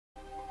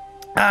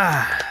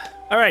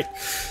Alright,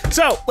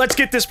 so let's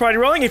get this party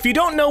rolling. If you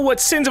don't know what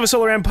Sins of a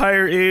Solar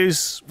Empire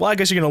is, well, I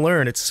guess you're gonna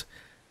learn. It's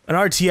an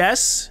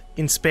RTS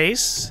in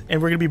space,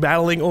 and we're gonna be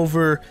battling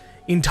over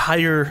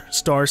entire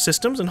star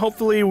systems, and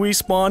hopefully we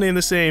spawn in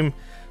the same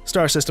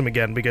star system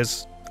again,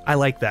 because I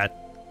like that.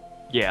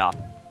 Yeah.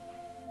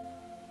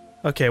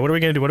 Okay, what are we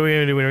gonna do? What are we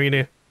gonna do? What are we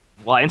gonna do?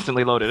 Well, I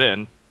instantly loaded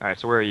in. Alright,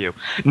 so where are you?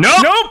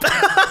 Nope!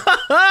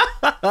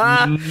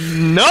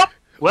 Nope!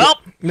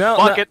 Well,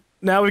 fuck it.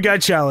 Now we've got a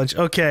challenge.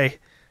 Okay.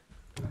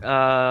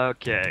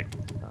 Okay.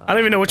 I don't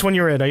even know which one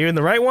you're in. Are you in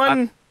the right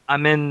one?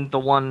 I'm in the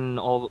one.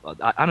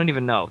 I don't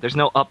even know. There's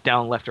no up,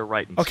 down, left, or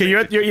right. Okay, you're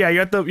at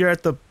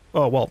the.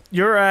 Oh well,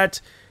 you're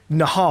at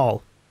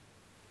Nahal.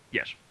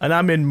 Yes. And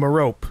I'm in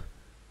Merope.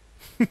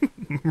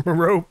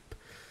 Merope.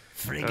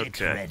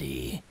 Frigate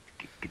ready.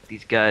 Get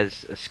these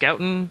guys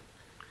scouting.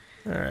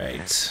 All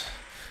right.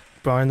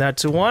 Barring that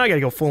to one, I gotta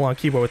go full on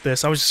keyboard with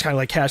this. I was just kind of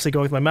like casually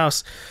going with my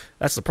mouse.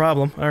 That's the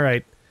problem. All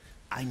right.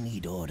 I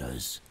need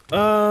orders.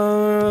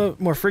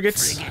 More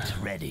frigates. Frigate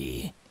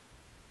ready.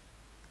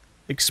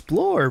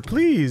 Explore,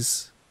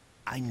 please.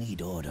 I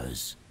need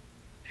orders.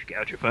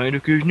 Scout your find a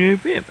good new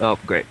bim. Oh,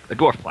 great. A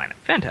dwarf planet.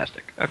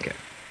 Fantastic. Okay.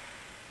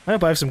 I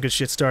hope I have some good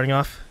shit starting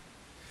off.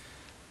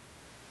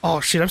 Oh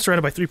shit, I'm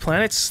surrounded by 3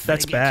 planets?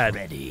 That's Frigate bad.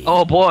 Ready.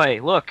 Oh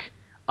boy, look.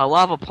 A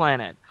lava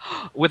planet.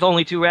 With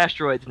only 2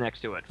 asteroids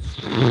next to it.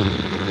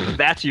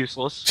 That's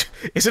useless.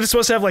 Isn't it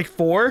supposed to have like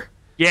 4?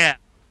 Yeah.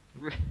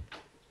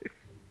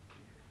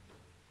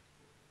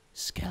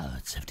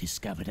 Scouts have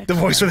discovered a The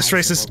voice for this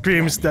racist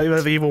screams that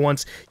the evil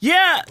ones.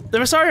 Yeah! The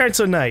Masari aren't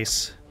so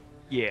nice.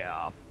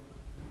 Yeah.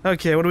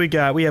 Okay, what do we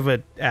got? We have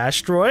an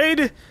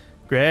asteroid?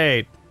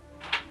 Great.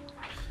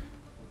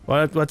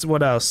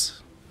 What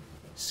else?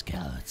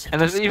 Scouts And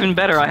there's even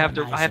better, I have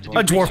to do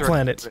A dwarf research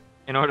planet.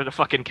 in order to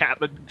fucking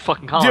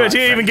Dude, colonize. you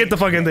didn't even get the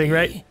fucking thing,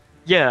 right?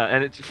 Yeah,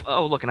 and it's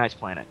oh look, a nice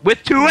planet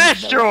with 2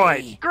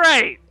 asteroids.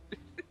 Great.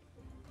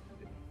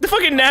 The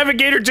fucking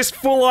navigator just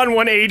full on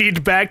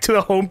 180'd back to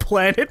the home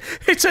planet.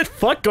 It said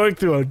fuck going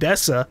through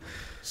Odessa.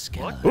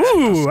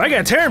 Ooh, I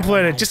got a Terran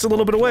planet just a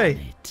little bit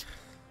away.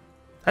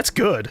 That's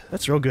good.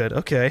 That's real good.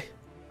 Okay.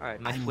 All right,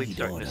 my fleet's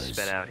starting to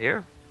spit out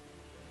here.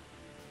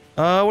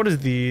 What are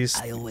these?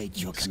 I await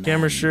your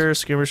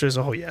Skirmishers.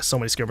 Oh yeah, so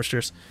many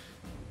skirmishers.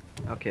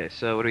 Okay,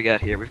 so what do we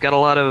got here? We've got a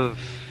lot of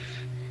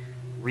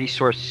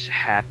resource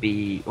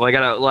happy. Well, I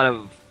got a lot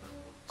of.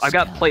 I've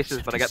got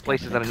places, but I got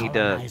places that I need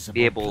to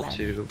be able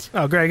to.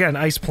 Oh great, I got an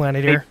ice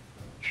planet here.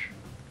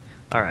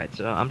 All right,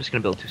 so I'm just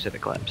gonna build 2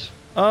 civic labs.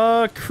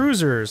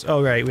 Cruisers.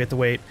 Oh right, we have to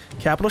wait.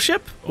 Capital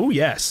ship? Oh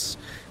yes.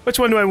 Which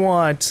one do I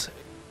want?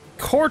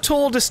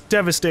 Cortal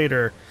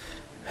Devastator.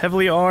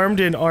 Heavily armed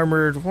and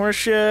armored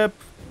warship.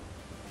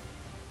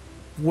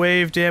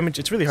 Wave damage.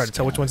 It's really hard to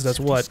tell which ones does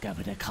what.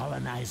 Discovered a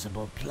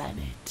colonizable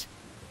planet.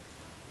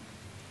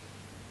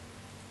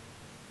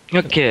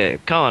 Okay,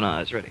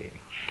 colonize, ready.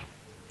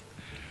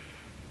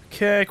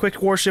 Okay,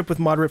 quick warship with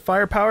moderate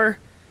firepower.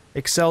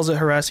 Excels at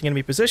harassing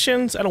enemy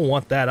positions. I don't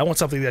want that. I want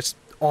something that's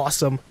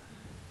awesome.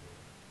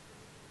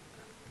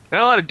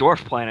 Got a lot of dwarf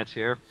planets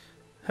here.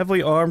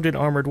 Heavily armed and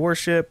armored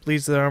warship.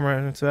 Leads the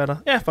armor into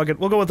battle. Yeah, fuck it.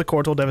 We'll go with the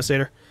Cortal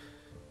Devastator.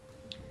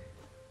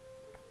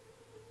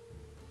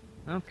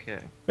 Okay.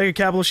 Make a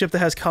capital ship that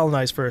has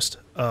colonized first.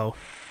 Oh.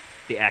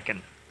 The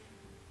Akin.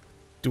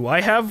 Do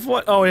I have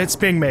what? Oh, it's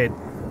being made.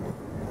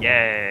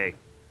 Yay.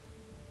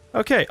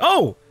 Okay.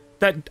 Oh!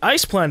 That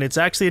ice planet's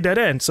actually a dead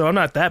end, so I'm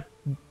not that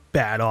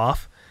bad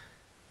off.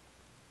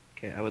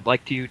 Okay, I would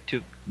like you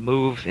to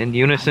move in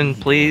unison,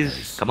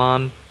 please. Come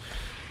on.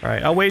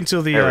 Alright, I'll wait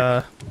until the,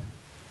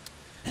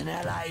 An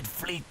allied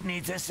fleet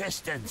needs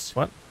assistance.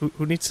 What?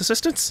 Who needs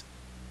assistance?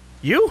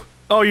 You?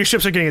 Oh, your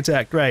ships are getting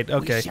attacked. Right,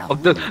 okay.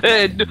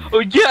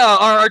 Yeah,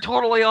 our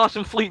totally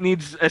awesome fleet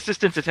needs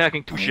assistance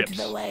attacking 2 ships.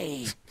 The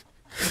way.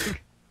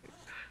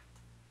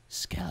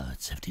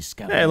 Scouts have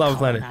discovered Hey, Lava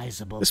Planet.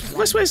 colonizable This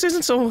planet. place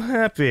isn't so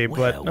happy,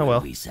 but oh Where well.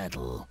 will we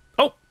settle?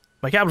 Oh!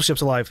 My capital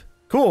ship's alive.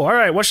 Cool,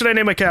 alright, what should I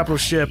name my capital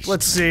ship?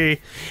 Let's see.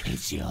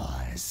 It's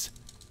yours.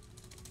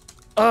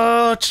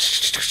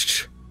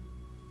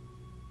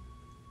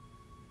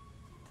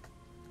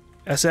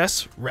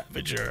 SS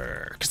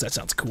Ravager, because that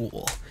sounds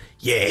cool.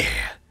 Yeah.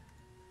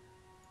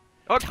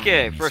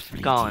 Okay,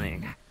 first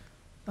colony.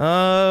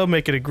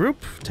 Make it a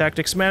group.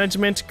 Tactics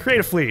management. Create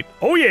a fleet.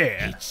 Oh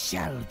yeah! It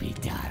shall be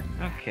done.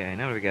 Okay,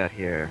 now what do we got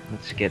here?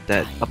 Let's get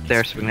that up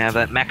there so we can have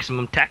that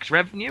maximum tax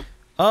revenue.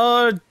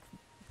 Do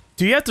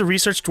you have to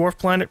research dwarf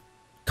planet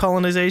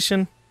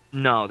colonization?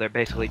 No, they're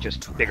basically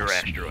just bigger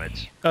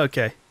asteroids.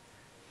 Okay.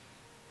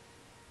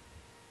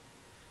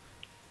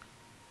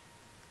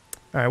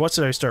 Alright, what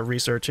should I start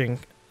researching?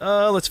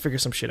 Let's figure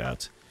some shit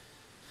out.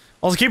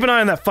 Also, keep an eye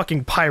on that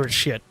fucking pirate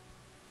shit.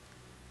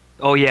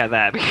 Oh yeah,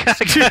 that.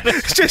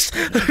 just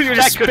you're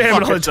just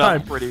spamming all the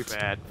time. Pretty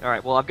bad. All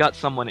right, well I've got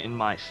someone in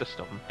my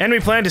system. Enemy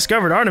planet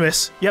discovered.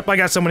 Artemis. Yep, I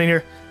got someone in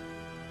here.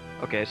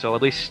 Okay, so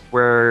at least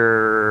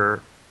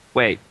we're.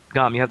 Wait,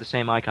 GaLm, you have the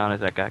same icon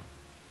as that guy.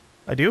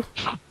 I do?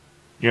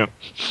 Yeah,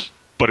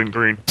 but in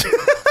green.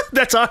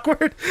 That's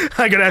awkward.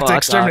 I'm gonna have to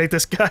exterminate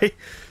this guy.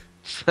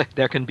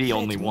 There can be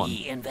only Let one.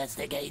 me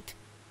investigate.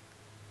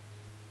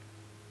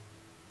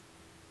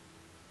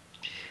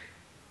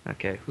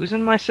 Okay, who's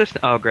in my system?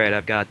 Oh, great,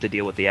 I've got to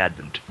deal with the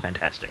Advent.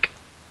 Fantastic.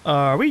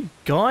 Are we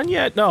gone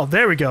yet? No,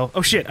 there we go.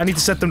 Oh shit, I need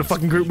to set them to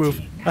fucking group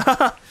move.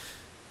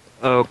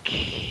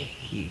 Okay.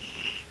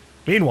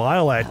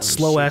 Meanwhile, that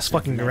slow-ass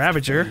fucking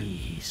Ravager.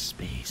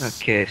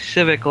 Okay,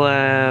 Civic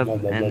Lab,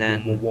 and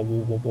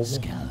then...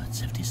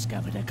 Scouts have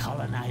discovered a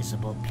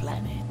colonizable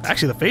planet.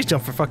 Actually, the phase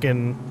jump for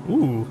fucking...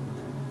 Ooh.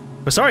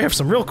 But sorry, I have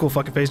some real cool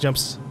fucking phase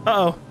jumps.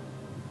 Uh-oh.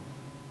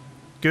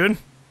 Good?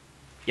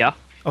 Yeah?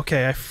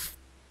 Okay,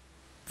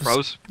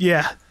 Froze?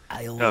 Yeah.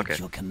 I await Okay.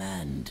 your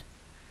command.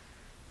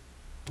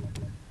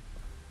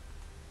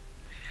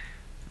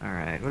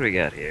 Alright, what do we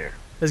got here?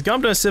 Has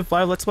GaLm done a Civ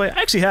 5 Let's Play?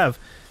 I actually have.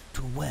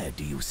 To where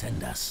do you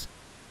send us?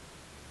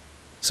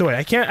 So wait,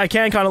 I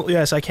can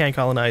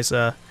colonize,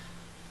 that.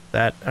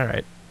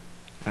 Alright.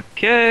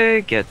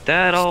 Okay, get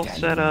that all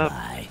Standing set up.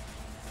 by.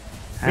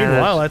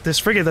 Meanwhile, at this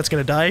frigate that's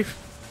gonna dive.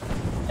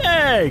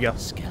 There you go.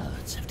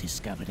 Scouts have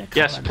discovered a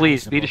Yes,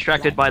 please, be colonizable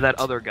distracted by that planet.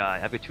 other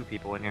guy. I've got 2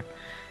 people in here.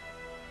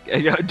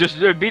 Yeah, just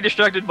be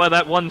distracted by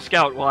that one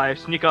scout while I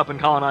sneak up and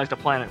colonize the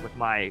planet with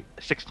my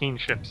 16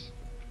 ships.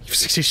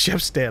 60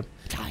 ships, damn.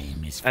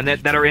 Time is And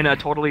that are in a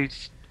fleeting. totally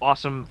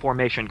awesome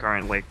formation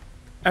currently.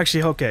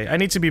 Actually, okay, I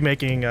need to be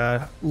making,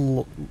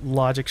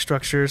 logic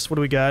structures. What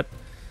do we got?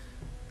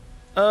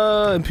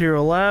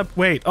 Imperial Lab.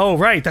 Wait, oh,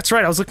 right, that's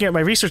right. I was looking at my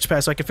research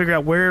pad so I can figure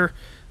out where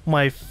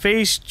my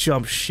phase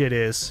jump shit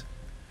is.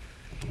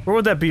 Where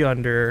would that be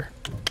under?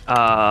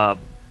 I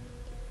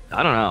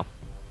don't know.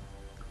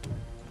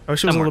 I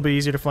wish it was a little bit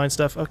easier to find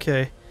stuff.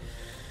 Okay.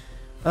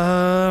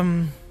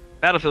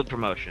 Battlefield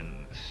promotions.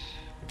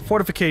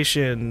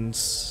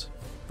 Fortifications.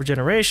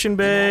 Regeneration An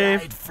bay.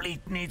 allied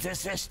fleet needs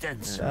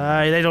assistance.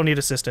 They don't need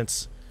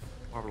assistance.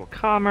 Orbital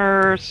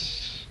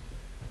commerce.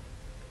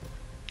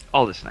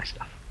 All this nice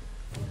stuff.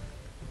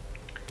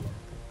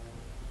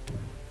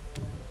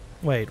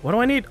 Wait, what do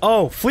I need?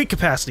 Oh, fleet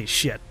capacity.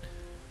 Shit.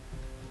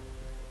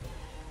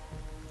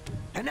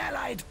 An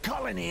allied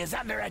colony is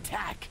under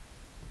attack.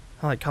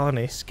 I like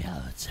colony.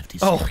 Scouts have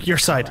Oh, discovered your a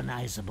side.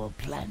 colonizable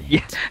planet.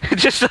 Yeah,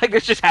 just like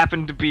this just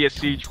happened to be a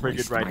siege Don't frigate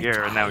waste right my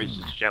here, and now he's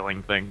time. just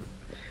shelling things.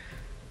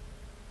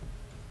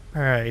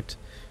 Alright.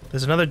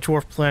 There's another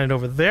dwarf planet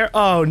over there.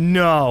 Oh,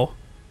 no.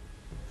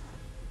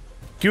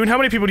 Goon, how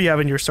many people do you have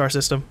in your star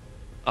system?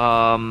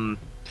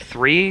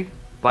 3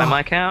 by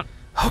my count.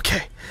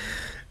 Okay.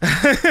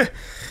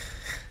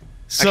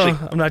 So,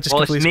 Actually, I'm not just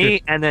well, it's completely me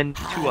screwed. and then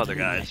 2 Hardly other a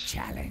guys.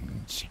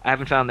 challenge. I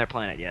haven't found their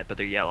planet yet, but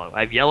they're yellow. I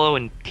have yellow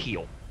and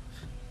teal.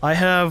 I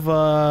have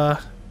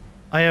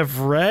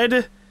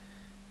red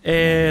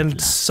and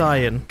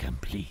cyan.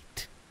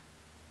 Complete.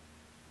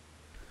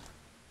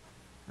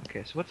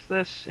 Okay, so what's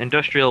this?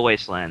 Industrial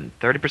Wasteland.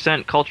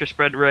 30% culture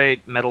spread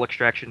rate, metal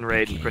extraction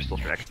rate, and crystal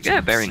extraction.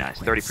 Yeah, very nice.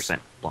 30%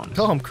 bonus.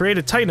 GaLm, create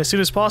a Titan as soon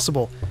as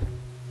possible.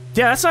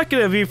 Yeah, that's not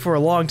gonna be for a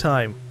long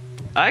time.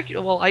 I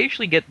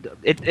usually get...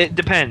 It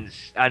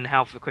depends on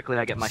how quickly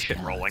I get my shit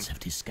rolling. Scouts have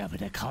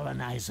discovered a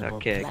colonizable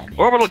Okay, planet.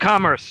 orbital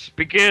commerce,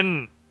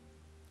 begin!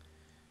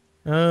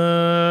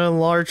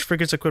 Large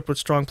frigates equipped with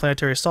strong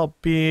planetary assault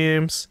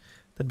beams.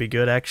 That'd be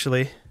good,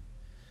 actually.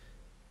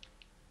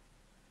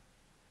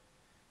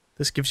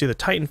 This gives you the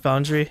Titan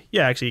Foundry.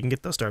 Yeah, actually, you can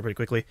get those started pretty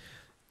quickly.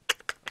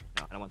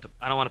 No,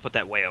 I don't want to put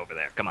that way over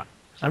there. Come on.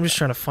 I'm just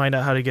trying to find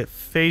out how to get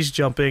phase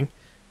jumping.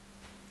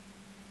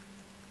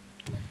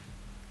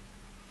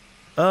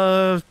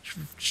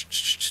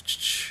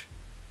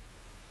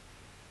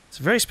 It's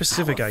a very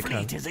specific Our icon.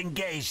 fleet has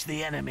engaged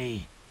the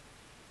enemy.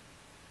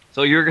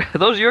 So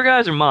those are your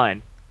guys or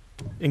mine?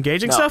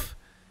 Engaging No. stuff?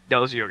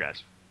 Those are your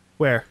guys.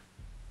 Where?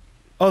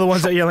 Oh, the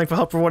ones that are yelling for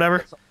help or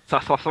whatever?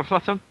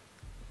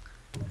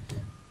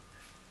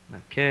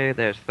 Okay,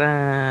 there's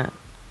that.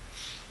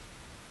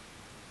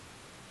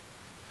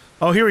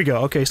 Oh, here we go.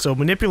 Okay, so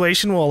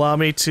manipulation will allow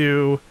me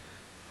to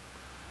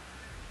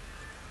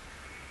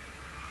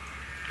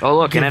Oh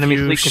look, an give enemy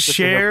you fleet consisting of-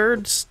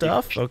 shared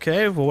stuff.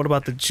 Okay, well, what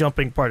about the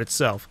jumping part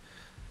itself?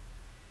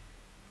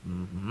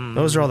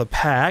 Those are all the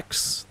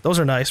packs. Those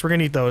are nice. We're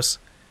gonna need those.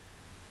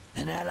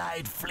 An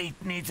allied fleet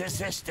needs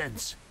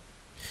assistance.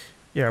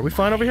 Yeah, are we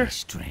fine over My here?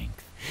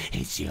 strength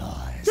is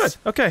yours. Good.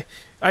 Okay.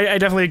 I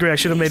definitely agree. I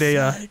should have made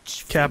a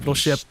Research capital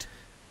ship. finished.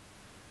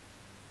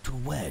 To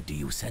where do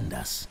you send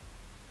us?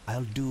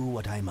 I'll do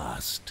what I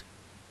must.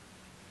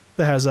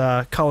 that has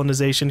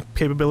colonization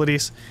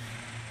capabilities.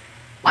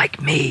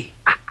 Like me.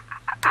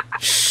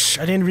 Shh,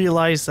 I didn't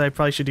realize that I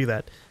probably should do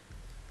that.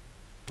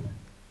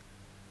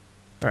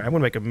 Alright, I'm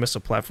gonna make a missile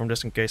platform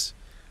just in case.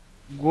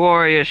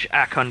 Glorious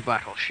Akon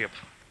battleship.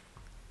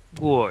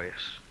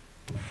 Glorious.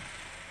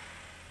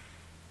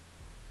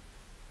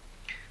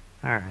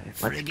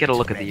 Alright, let's get a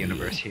look at the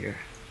universe here.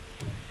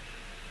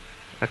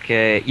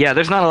 Okay, yeah,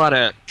 there's not a lot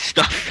of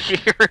stuff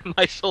here in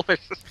my solar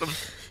system.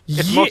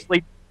 It's Ye-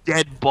 mostly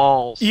dead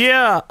balls.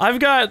 Yeah, I've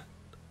got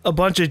a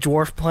bunch of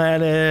dwarf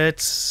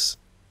planets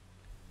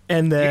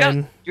And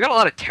then... You got a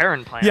lot of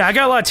Terran planets. Yeah, I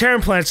got a lot of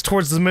Terran planets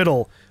towards the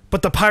middle,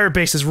 but the pirate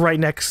base is right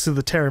next to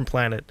the Terran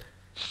planet.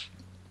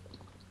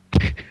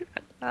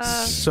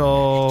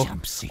 So...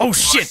 Oh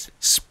shit!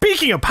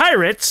 Speaking of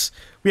pirates,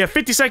 we have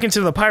 50 seconds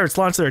until the pirates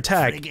launch their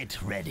attack.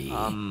 Frigate ready.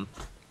 I'm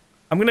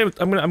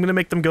gonna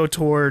make them go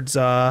towards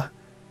the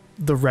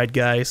red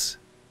guys.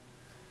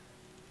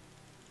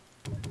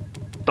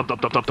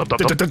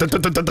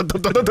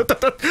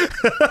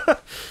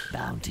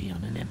 Bounty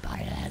on an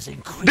empire has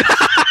increased.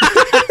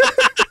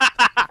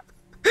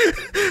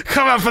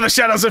 Come out from the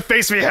shadows and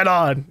face me head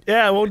on.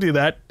 Yeah, we'll do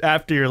that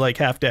after you're like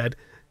half dead.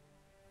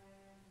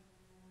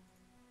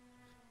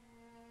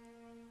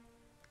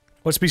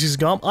 What species is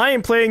GaLm? I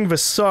am playing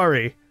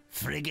Visari.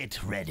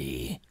 Frigate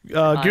ready.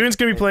 Goon's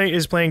gonna be playing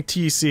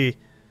TC,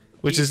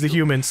 which is the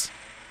humans.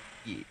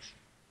 Yes.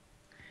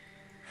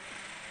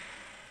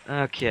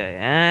 Okay,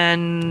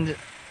 and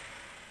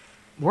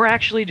we're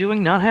actually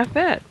doing not half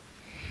bad.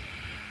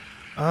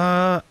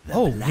 Oh,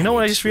 you know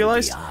what I just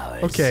realized?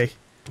 Okay,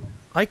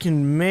 I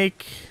can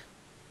make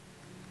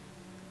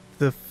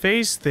the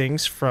phase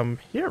things from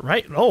here,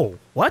 right? Oh,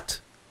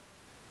 what?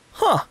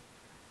 Huh.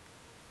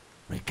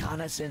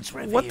 Reconnaissance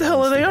What the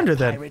hell are they under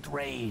then? Pirate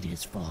raid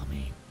is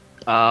forming.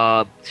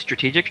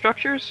 Strategic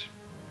structures?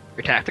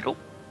 Or tactical?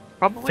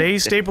 Probably.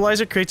 Phase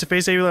stabilizer creates a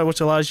phase stabilizer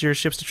which allows your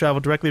ships to travel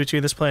directly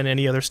between this planet and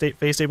any other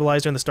phase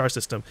stabilizer in the star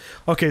system.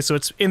 Okay, so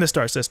it's in the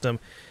star system.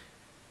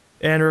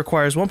 And it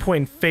requires 1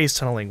 point in phase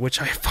tunneling,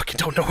 which I fucking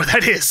don't know where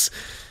that is.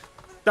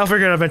 I'll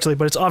figure it out eventually,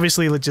 but it's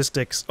obviously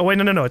logistics. Oh wait,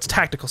 no, it's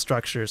tactical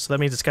structures, so that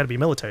means it's gotta be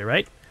military,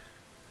 right?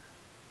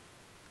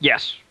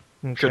 Yes.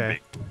 Okay.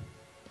 Should be.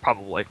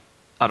 Probably.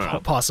 I don't know.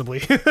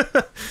 Possibly.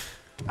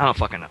 I don't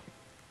fucking know.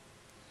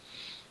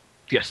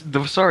 Yes, the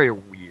Visari are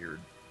weird.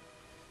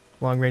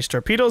 Long-range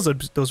torpedoes,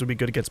 those would be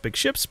good against big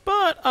ships,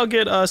 but I'll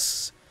get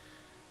us...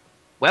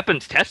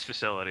 Weapons test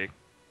facility.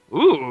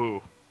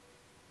 Ooh.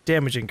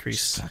 Damage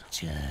increase.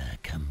 Structure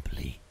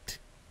complete.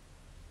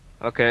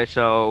 Okay,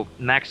 so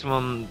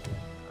maximum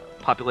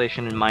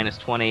population in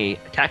 -20,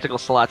 tactical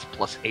slots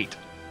 +8.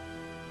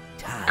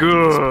 Time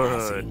Good. is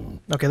passing.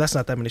 Okay, that's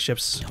not that many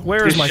ships.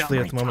 Where is my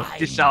fleet at the moment?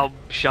 This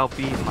shall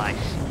be my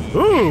steed.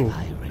 Ooh!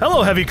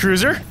 Hello, heavy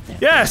cruiser!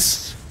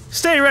 Yes!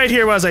 Stay right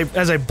here as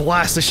I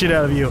blast the shit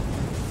out of you.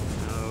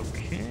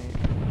 Okay.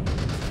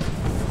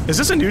 Is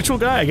this a neutral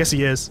guy? I guess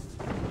he is.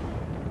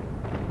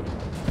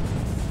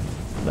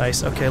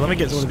 Nice. Okay, let me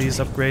get one of these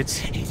upgrades.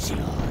 It's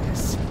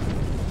yours.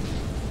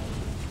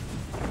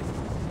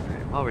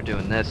 While we're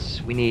doing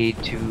this, we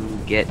need to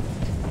get...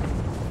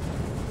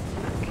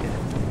 Okay.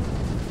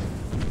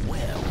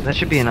 Well, That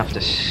should be enough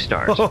to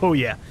start. Oh,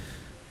 yeah.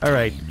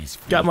 Alright.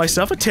 Got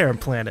myself a Terran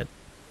planet.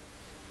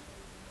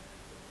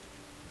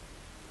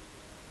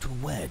 to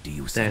where do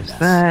you send There's us?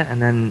 that,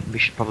 and then we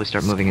should probably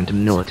start moving into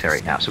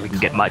military now so we can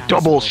get my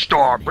double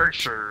star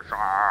bases.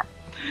 Ah.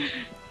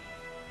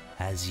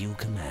 As you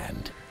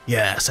command.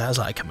 Yes, as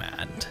I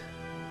command.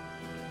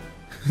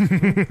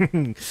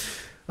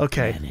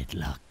 Okay. Planet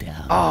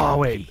lockdown. Oh,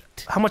 wait.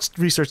 complete. How much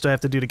research do I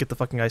have to do to get the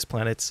fucking ice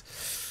planets?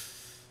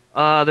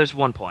 There's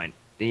 1 point.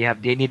 You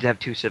need to have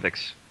 2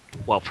 civics.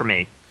 Well, for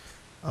me.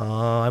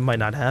 I might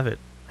not have it.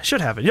 I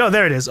should have it. Yo,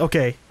 there it is.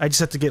 Okay. I just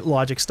have to get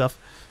logic stuff.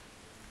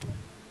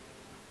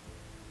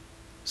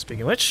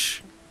 Speaking of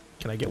which,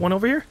 can I get one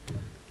over here?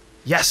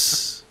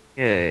 Yes!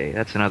 Yay,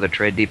 that's another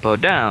trade depot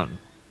down.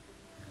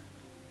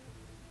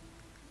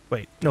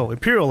 Wait, no,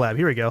 Imperial Lab.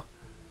 Here we go.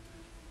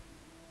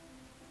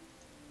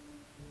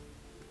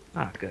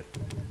 Ah, good.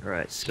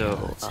 Alright,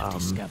 so, Scouts have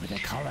discovered a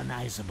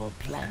colonizable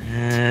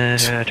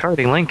planet.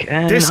 targeting link,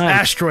 and This I'm-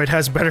 asteroid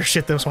has better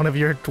shit than one of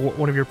your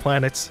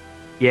planets.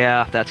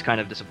 Yeah, that's kind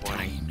of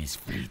disappointing. Time is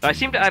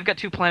fleeting. I've got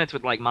 2 planets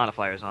with, like,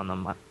 modifiers on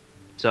them.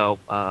 So,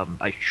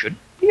 I should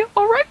be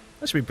alright.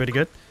 That should be pretty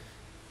good.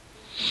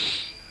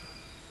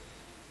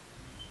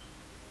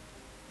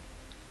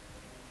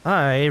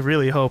 I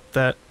really hope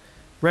that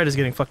Red is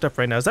getting fucked up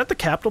right now. Is that the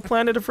capital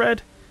planet of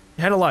Red?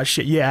 It had a lot of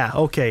shit. Yeah,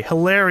 okay.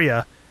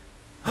 Hilaria.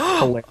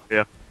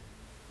 Hilaria.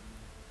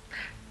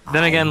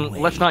 Then again,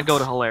 let's not go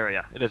to wait.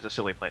 Hilaria. It is a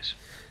silly place.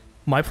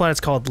 My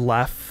planet's called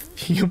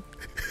Laughium.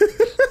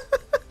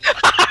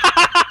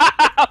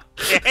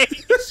 Okay.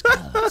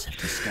 Scouts have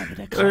discovered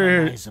a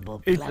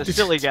colonizable it- The planet.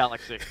 silly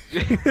galaxy.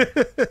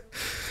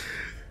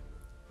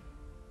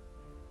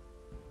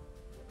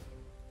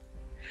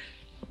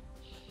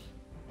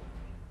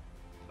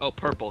 Oh,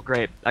 purple.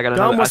 Great. I got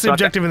another. What's the so I've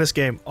got- objective in this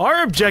game?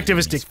 Our objective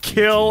is to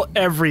kill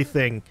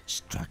everything.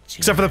 Structure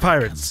Except for the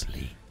pirates.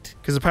 complete.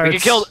 Because the We pirates... can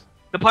kill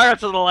the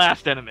pirates are the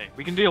last enemy.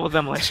 We can deal with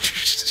them later.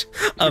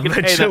 We can pay them to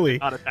Eventually.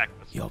 not attack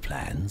us. Your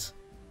plans?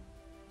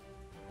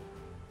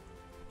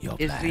 Your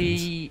Is plans?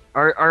 the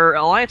our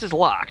alliance is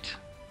locked?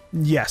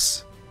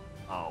 Yes.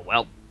 Oh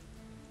well.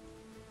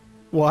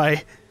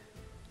 Why?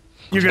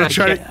 You're gonna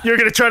try to... You're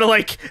gonna try to,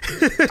 like...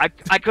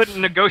 I couldn't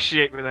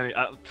negotiate with any.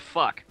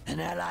 Fuck. An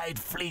allied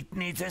fleet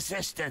needs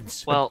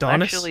assistance. Well,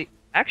 Adonis?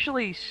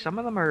 actually, some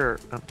of them are.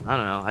 I don't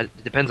know.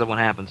 It depends on what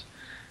happens.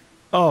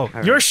 Oh,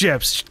 Alright. your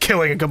ship's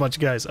killing a bunch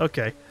of guys.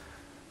 Okay.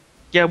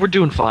 Yeah, we're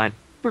doing fine.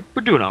 we're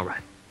doing all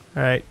right.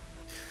 All right.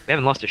 We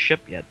haven't lost a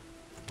ship yet.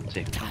 Let's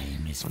see.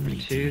 Time is 1,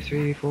 fleeting. 2,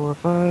 3, 4,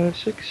 5,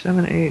 6,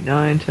 7, 8,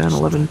 9, 10,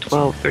 11,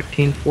 12,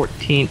 13,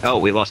 14. Oh,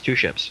 we lost 2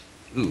 ships.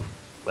 Ooh,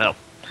 well.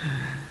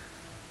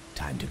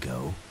 Time to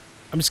go.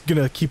 I'm just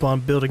gonna keep on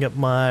building up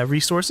my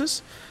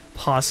resources.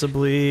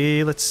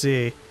 Possibly, let's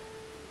see.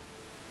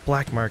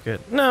 Black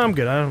market. No, I'm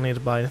good. I don't need to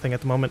buy anything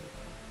at the moment.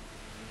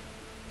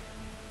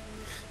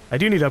 I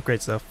do need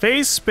upgrades though.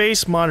 Phase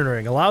space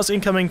monitoring allows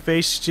incoming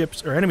phase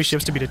ships or enemy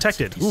ships to be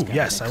detected. Ooh,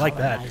 yes, I like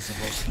that.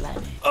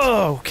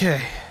 Oh,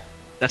 okay.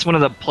 That's one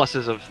of the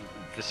pluses of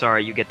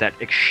Visara. You get that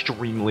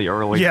extremely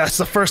early. Yeah, it's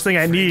the first thing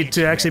I need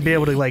to actually be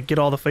able to like get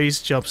all the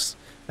phase jumps.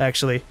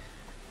 Actually.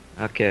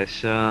 Okay,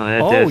 so.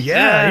 Oh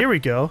yeah, here we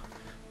go.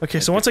 Okay,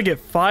 so once I get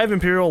 5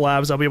 Imperial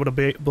Labs, I'll be able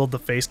to build the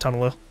phase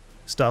tunnel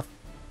stuff.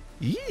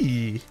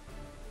 Yee.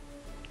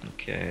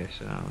 Okay,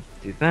 so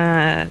do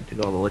that.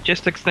 Do all the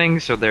logistics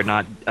things so they're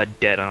not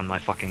dead on my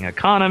fucking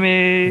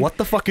economy. What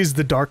the fuck is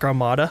the Dark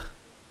Armada?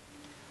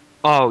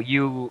 Oh,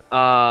 you.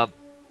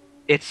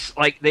 It's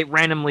like they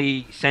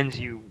randomly sends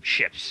you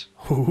ships.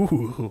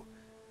 Ooh.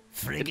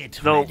 Frigate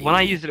Though ready. when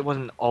I used it, it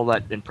wasn't all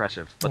that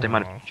impressive, but they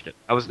might have changed it.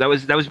 That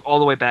was all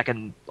the way back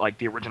in like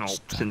the original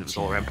Sins of the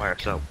Solar Empire,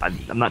 so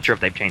I'm not sure if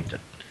they've changed it.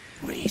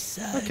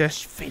 Research Okay.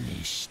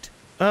 finished.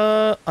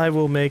 I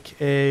will make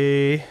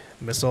a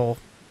missile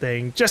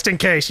thing just in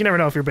case. You never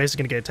know if your base is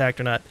gonna get attacked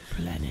or not.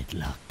 Planet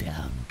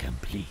lockdown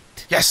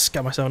complete. Yes,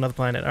 got myself another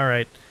planet. All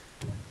right.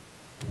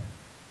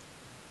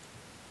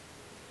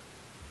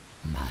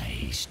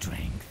 My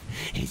strength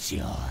is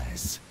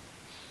yours.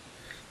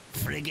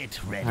 Frigate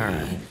ready.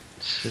 Alright.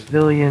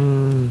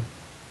 Civilian.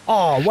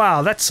 Oh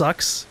wow, that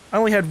sucks. I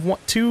only had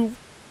 2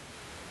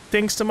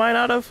 things to mine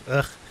out of.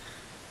 Ugh.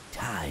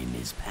 Time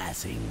is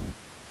passing.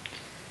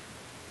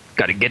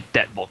 Gotta get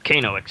that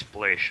volcano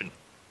exploration.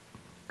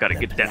 Gotta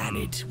The get that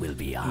planet will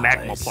be ours.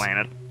 magma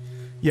planet.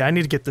 Yeah, I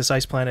need to get this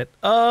ice planet.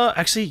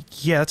 Actually,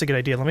 yeah, that's a good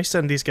idea. Let me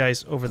send these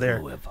guys over there.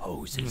 Who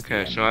opposes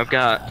Okay, the so I've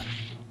got. Empire?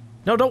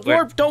 No, don't Wait.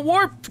 warp! Don't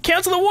warp!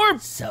 Cancel the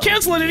warp! So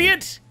Cancel it, be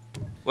idiot!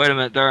 Wait a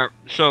minute.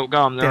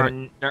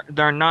 GaLm, Damn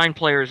there are 9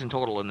 players in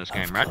total in this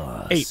game, Of right?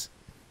 course. 8.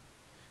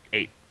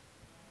 8.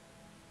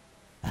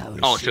 Our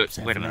Oh, so ships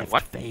have wait a minute, left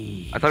what?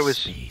 phase I thought it was-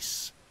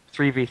 space.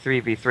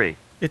 3v3v3.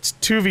 It's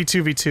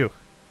 2v2v2.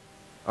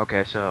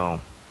 Okay, so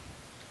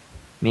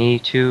me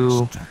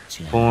 2,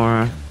 Structure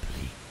 4,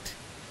 complete.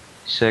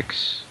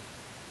 6.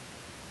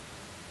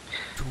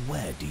 To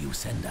where do you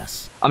send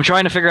us? I'm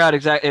trying to figure out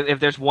exactly if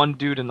there's one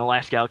dude in the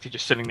last galaxy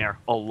just sitting there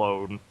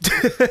alone.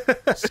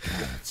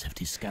 Scouts have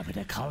discovered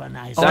a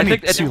colonizer. Oh, I I need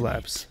think it's- 2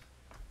 labs.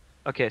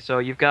 Okay, so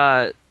you've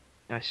got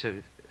so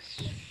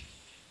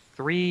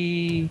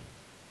 3,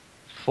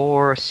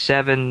 4,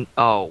 7.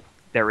 Oh,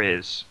 there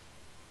is.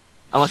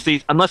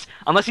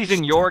 Unless he's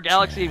in your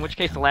galaxy, in which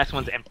case the last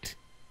one's empty.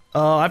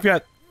 I've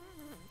got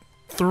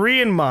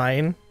 3 in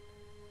mine.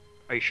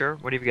 Are you sure?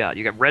 What have you got?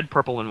 You got red,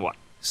 purple, and what?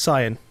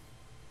 Cyan.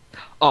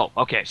 Oh,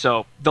 okay.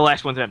 So the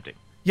last one's empty.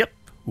 Yep.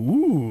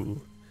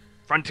 Ooh.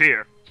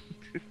 Frontier.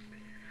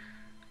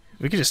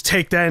 We could just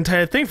take that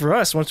entire thing for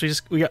us once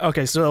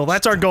okay, so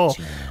that's our goal.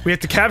 We have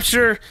to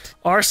capture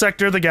our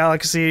sector of the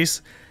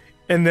galaxies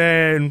and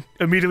then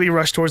immediately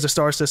rush towards the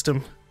star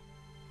system.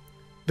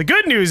 The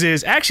good news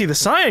is actually the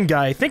Cyan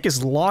guy I think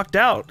is locked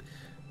out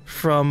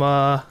from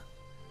oh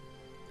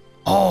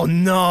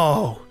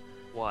no.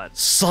 What?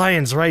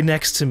 Cyan's right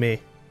next to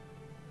me.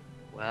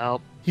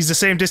 Well, He's the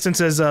same distance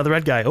as the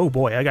red guy. Oh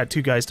boy, I got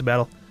 2 guys to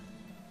battle.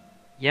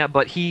 yeah,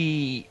 but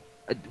he.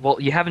 Well,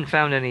 you haven't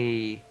found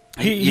any.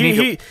 you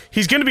need to-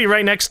 He's going to be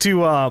right next to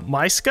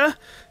Maiska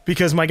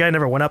because my guy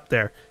never went up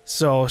there.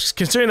 So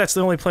considering that's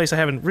the only place I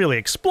haven't really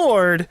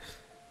explored.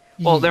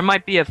 Well, there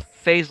might be a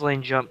phase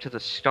lane jump to the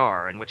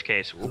star, in which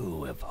case.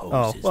 Who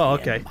opposes well,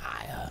 the okay.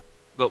 Empire?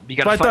 Well, you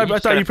But gotta. I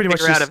thought you pretty much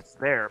figure out just- if it's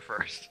there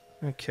first.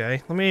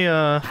 Okay, let me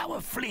Our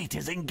fleet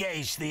has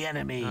engaged the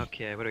enemy.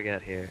 Okay, what do we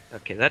got here?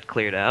 Okay, that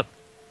cleared out.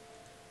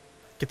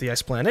 get the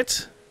ice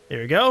planet. There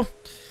we go.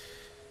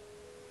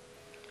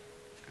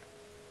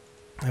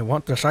 I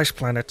want this ice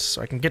planet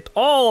so I can get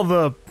all of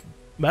the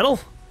metal,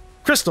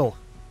 crystal.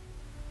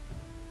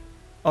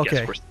 Okay.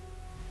 Yes, we're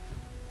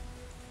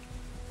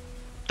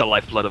the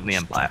lifeblood of the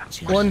Empire.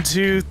 1,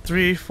 2,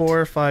 3,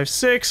 4, 5,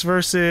 6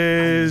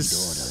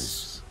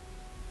 versus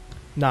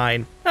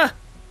 9. Ah,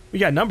 we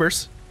got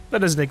numbers. That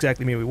doesn't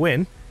exactly mean we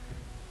win.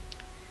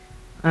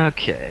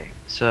 Okay,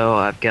 so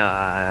I've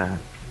got.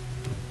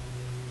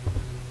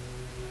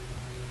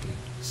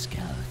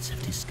 Scouts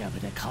have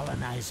discovered a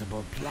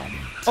colonizable planet.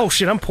 Oh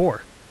shit, I'm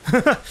poor.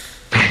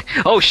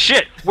 Oh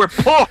shit, we're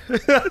poor.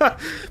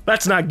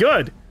 That's not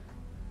good.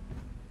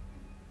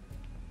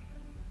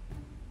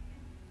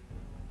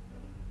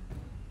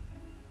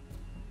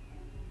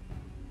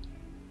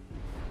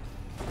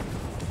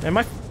 And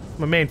my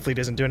main fleet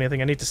isn't doing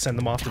anything. I need to send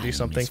them off to do Time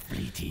something. is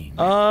fleeting.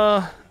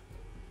 We'll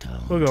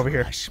Don't go over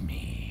here. rush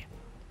me.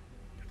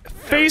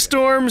 Phase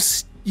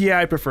storms. Yeah,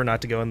 I prefer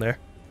not to go in there.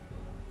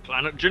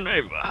 Planet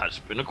Geneva has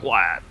been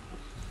acquired.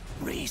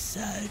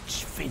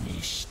 Research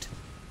finished.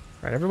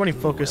 Right, everybody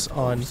focus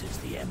on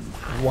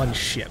one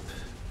ship.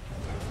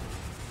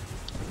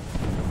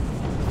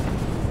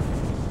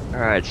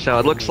 Alright, so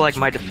it looks like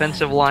my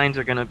defensive lines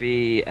are gonna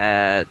be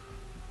at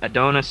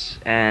Adonis,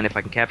 and if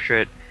I can capture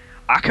it,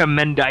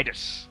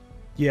 Achaemenditis.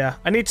 Yeah,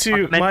 I need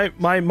to.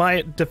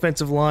 My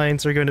defensive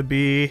lines are going to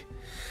be,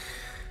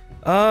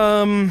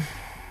 Satama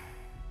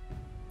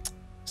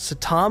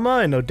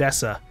and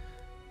Odessa.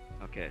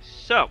 Okay,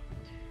 so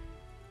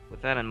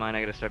with that in mind,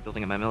 I gotta start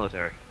building up my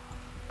military.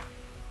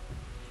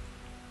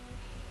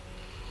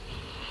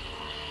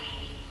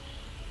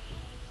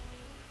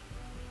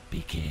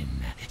 Begin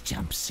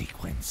jump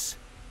sequence.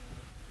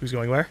 Who's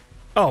going where?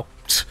 Oh,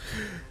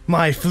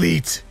 my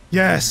fleet.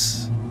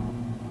 Yes.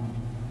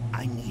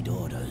 I need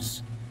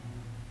orders.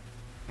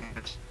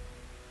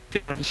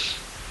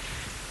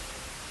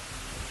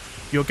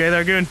 You okay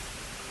there, Goon?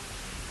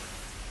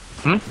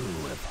 Hmm?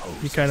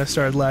 You kind of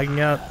started lagging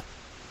out.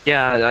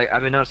 Yeah,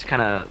 I've been noticing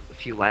kind of a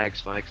few lag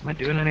spikes. Am I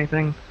doing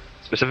anything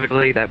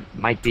specifically that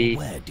might be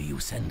Where do you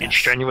send us?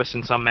 strenuous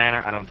in some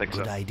manner? I don't think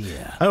Good so.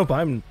 idea. I hope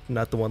I'm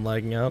not the one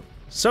lagging out.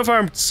 So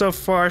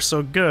far,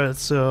 so good.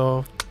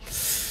 So,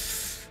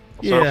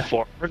 yeah.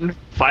 So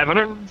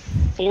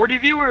 540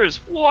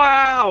 viewers.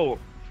 Wow.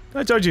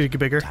 I told you to get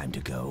bigger. Time to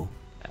go.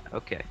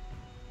 Okay.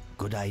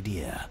 Good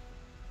idea.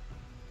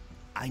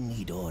 I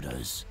need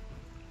orders.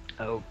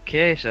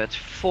 Okay, so that's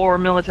 4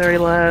 military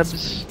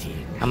labs.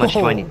 How much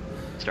do I need?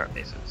 Start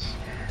bases.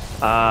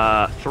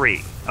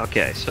 3.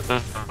 Okay, so.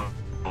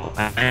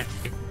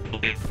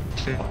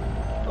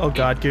 Oh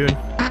God, Goon.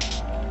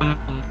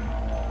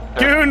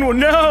 Goon,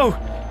 no!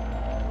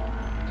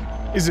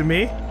 Is it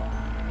me?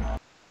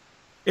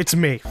 It's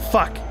me.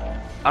 Fuck.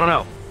 I don't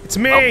know. It's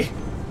me. Oh.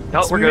 No,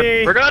 It's we're me.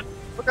 good. We're good.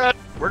 We're good.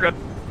 We're good.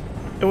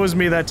 It was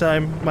me that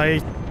time. My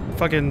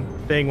fucking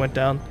thing went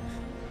down.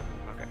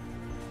 Okay.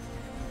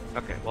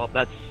 Okay. Well,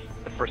 that's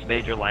the first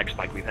major lag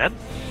spike we've had.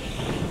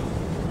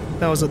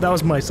 That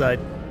was my side.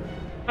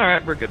 All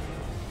right, we're good.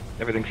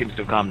 Everything seems to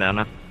have calmed down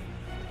now.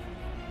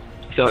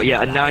 So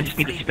yeah, and now I just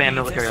need to spam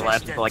military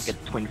labs until I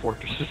get twin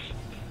fortresses.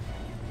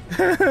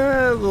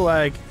 The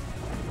lag.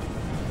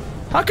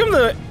 How come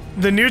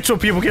the neutral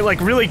people get like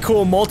really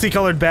cool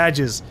multicolored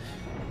badges?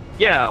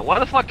 Yeah, why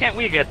the fuck can't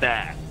we get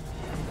that?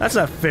 That's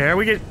not fair.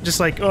 We get just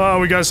like, oh,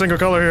 we got a single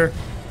color here.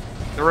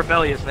 They're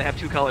rebellious. They have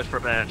 2 colors per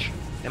badge.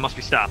 It must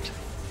be stopped.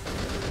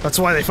 That's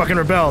why they fucking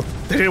rebelled.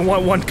 They didn't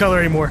want one color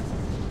anymore.